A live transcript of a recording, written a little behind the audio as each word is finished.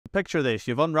Picture this,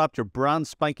 you've unwrapped your brand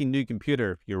spanking new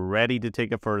computer. You're ready to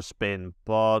take it for a spin,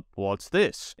 but what's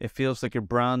this? It feels like your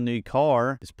brand new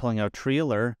car is pulling out a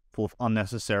trailer full of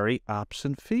unnecessary apps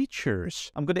and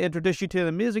features. I'm going to introduce you to an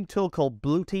amazing tool called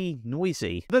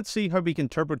BloatyNosy. Let's see how we can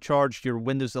turbocharge your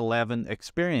Windows 11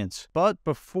 experience. But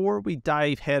before we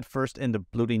dive headfirst into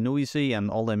BloatyNosy and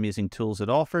all the amazing tools it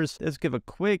offers, let's give a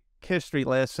quick history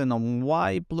lesson on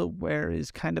why bloatware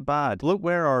is kind of bad.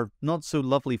 Bloatware, our not so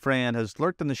lovely friend, has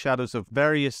lurked in the shadows of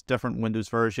various different Windows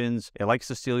versions. It likes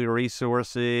to steal your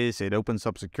resources, it opens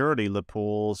up security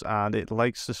loopholes, and it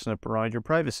likes to snip around your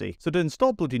privacy. So to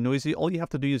install BloatyNosy, all you have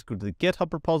to do is go to the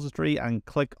GitHub repository and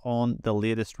click on the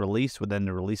latest release within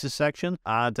the releases section.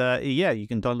 And yeah, you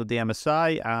can download the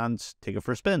MSI and take it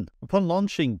for a spin. Upon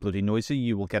launching BloatyNosy,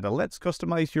 you will get a Let's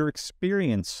Customize Your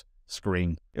Experience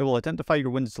screen. It will identify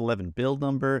your Windows 11 build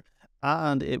number,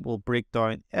 and it will break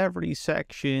down every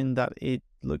section that it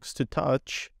looks to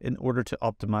touch in order to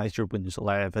optimize your Windows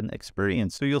 11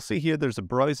 experience. So you'll see here there's a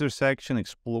browser section,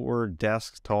 Explorer,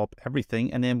 desktop,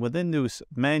 everything, and then within those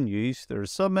menus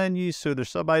there's sub-menus, so there's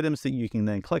sub-items that you can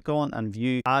then click on and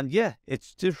view. And yeah,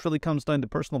 it just really comes down to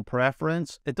personal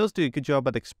preference. It does do a good job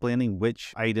at explaining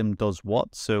which item does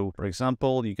what. So for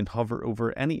example, you can hover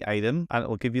over any item and it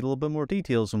will give you a little bit more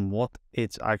details on what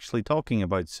it's actually talking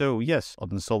about. So yes,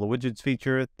 uninstall the widgets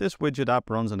feature. This widget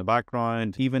app runs in the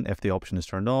background. Even if the option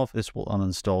is turned off, this will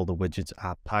uninstall the widgets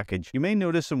app package. You may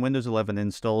notice in Windows 11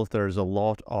 installs there's a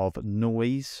lot of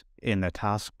noise in the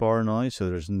taskbar now. So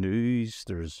there's news,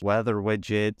 there's weather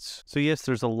widgets. So yes,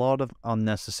 there's a lot of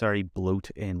unnecessary bloat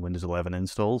in Windows 11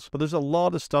 installs, but there's a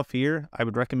lot of stuff here. I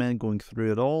would recommend going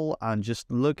through it all and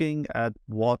just looking at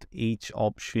what each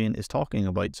option is talking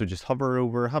about. So just hover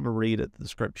over, have a read at the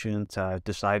description to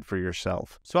decide for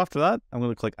yourself. So after that, I'm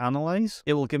going to click Analyze.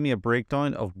 It will give me a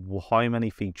breakdown of how many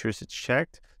features it's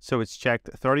checked. So it's checked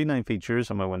 39 features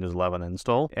on my Windows 11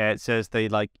 install. It says they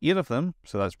like 8 of them,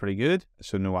 so that's pretty good.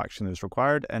 So no action is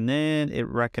required. And then it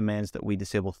recommends that we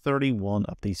disable 31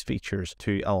 of these features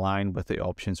to align with the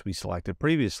options we selected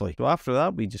previously. So after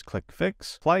that, we just click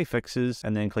Fix, Apply Fixes,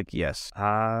 and then click Yes.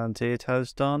 And it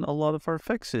has done a lot of our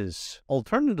fixes.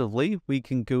 Alternatively, we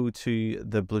can go to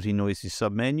the BloatyNosy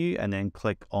submenu and then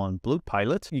click on Bloat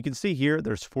Pilot. You can see here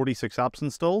there's 46 apps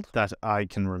installed that I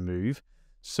can remove.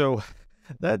 So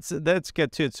let's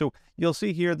get to it. So you'll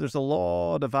see here there's a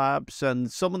lot of apps,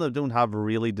 and some of them don't have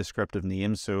really descriptive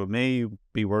names, so it may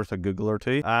be worth a Google or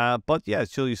two. But yeah,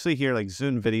 so you see here like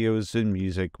Zoom videos, Zoom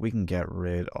music, we can get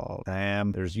rid of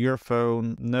them. There's your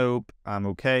phone, nope, I'm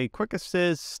okay. Quick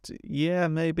assist, yeah,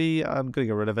 maybe I'm gonna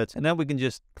get rid of it. And then we can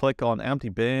just click on empty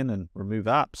bin and remove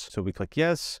apps. So we click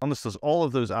yes, and this does all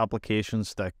of those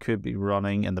applications that could be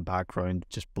running in the background,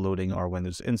 just bloating our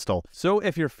Windows install. So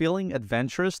if you're feeling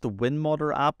adventurous, the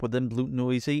WinModder app within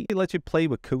BloatNosy lets you play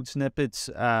with code snippets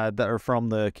that are from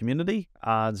the community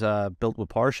as built with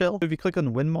PowerShell. So if you click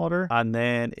on WinModder and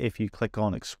then if you click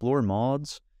on Explore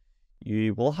Mods,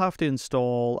 you will have to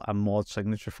install a mod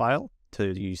signature file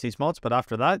to use these mods. But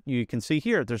after that, you can see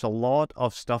here there's a lot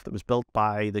of stuff that was built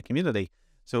by the community.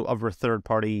 So other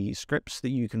third-party scripts that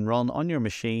you can run on your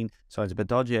machine. Sounds a bit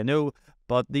dodgy, I know,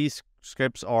 but these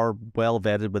scripts are well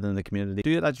vetted within the community.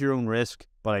 Do it at your own risk,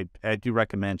 but I do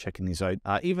recommend checking these out,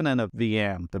 even in a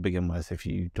VM to begin with, if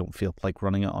you don't feel like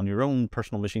running it on your own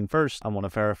personal machine first and want to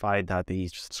verify that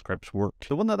these scripts work.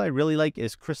 The one that I really like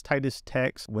is Titus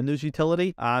Tech's Windows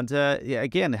utility, and yeah,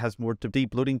 again, it has more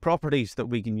debloating properties that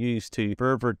we can use to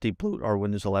further debloat our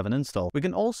Windows 11 install. We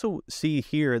can also see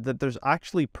here that there's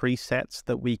actually presets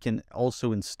that we can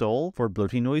also install for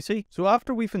BloatyNosy. So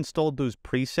after we've installed those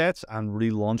presets and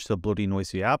relaunched the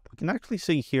BloatyNosy app, we can actually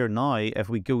see here now, if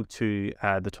we go to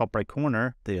the top right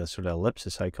corner, the sort of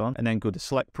ellipsis icon, and then go to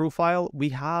select profile, we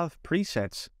have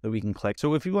presets that we can click.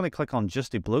 So if you want to click on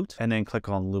just Debloat and then click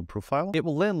on load profile, it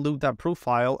will then load that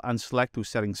profile and select those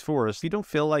settings for us. If you don't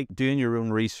feel like doing your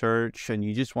own research and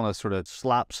you just want to sort of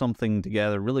slap something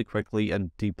together really quickly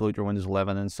and debloat your Windows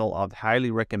 11 install, I'd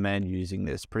highly recommend using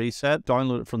this preset.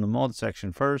 Download it from the mod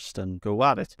section first and go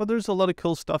at it. But there's a lot of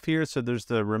cool stuff here. So there's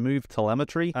the remove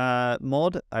telemetry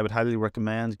mod. I would highly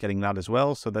recommend getting that as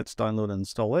well. So let's download and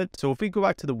install it. So if we go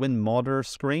back to the WinModder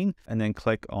screen and then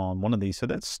click on one of these, so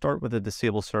let's start with the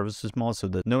disable services mod, so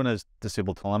that known as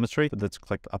disable telemetry. So let's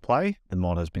click apply. The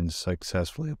mod has been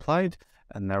successfully applied,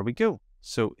 and there we go.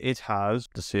 So it has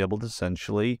disabled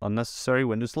essentially unnecessary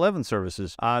Windows 11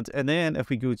 services. And then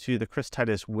if we go to the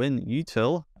Titus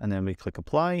WinUtil and then we click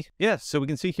apply, yeah, so we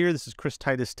can see here this is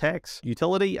Titus Tech's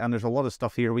utility, and there's a lot of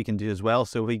stuff here we can do as well.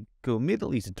 So we go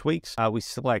immediately to tweaks, we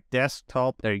select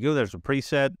desktop, there you go, there's a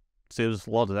preset. saves us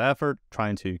a lot of effort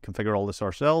trying to configure all this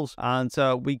ourselves, and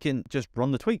we can just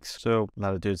run the tweaks. So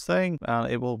let it do its thing,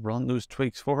 and it will run those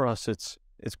tweaks for us. It's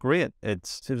great. It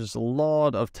saves us a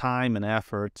lot of time and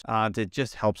effort, and it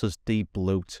just helps us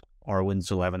debloat our Windows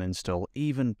 11 install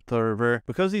even further.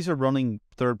 Because these are running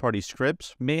third-party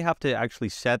scripts, you may have to actually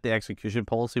set the execution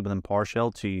policy within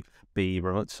PowerShell to be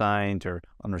remote signed or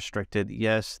unrestricted.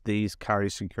 Yes, these carry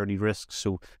security risks,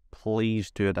 so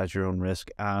please do it at your own risk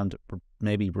and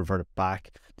maybe revert it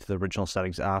back to the original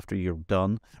settings after you're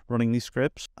done running these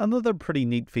scripts. Another pretty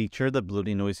neat feature that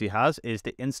BloatyNosy has is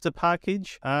the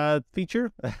Instapackage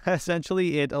feature.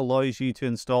 Essentially, it allows you to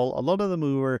install a lot of the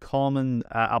more common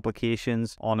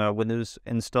applications on a Windows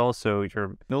install. So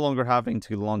you're no longer having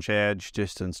to launch Edge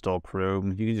just to install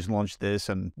Chrome. You can just launch this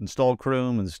and install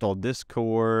Chrome, install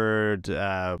Discord,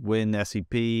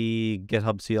 WinSCP,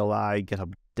 GitHub CLI,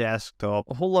 GitHub Desktop,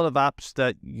 a whole lot of apps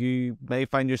that you may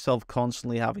find yourself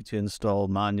constantly having to install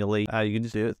manually. You can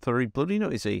just do it through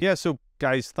BloatyNosy. Yeah, so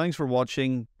guys, thanks for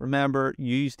watching. Remember,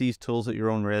 use these tools at your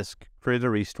own risk. Create a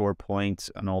restore point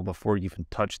and all before you even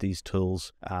touch these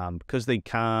tools, because they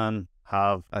can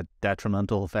have a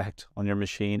detrimental effect on your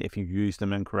machine if you use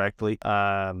them incorrectly,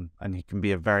 and it can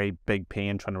be a very big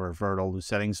pain trying to revert all those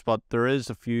settings. But there is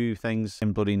a few things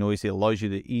in BloatyNosy that allows you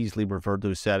to easily revert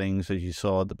those settings, as you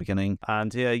saw at the beginning.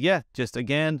 And yeah, just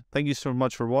again, thank you so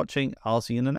much for watching. I'll see you in the next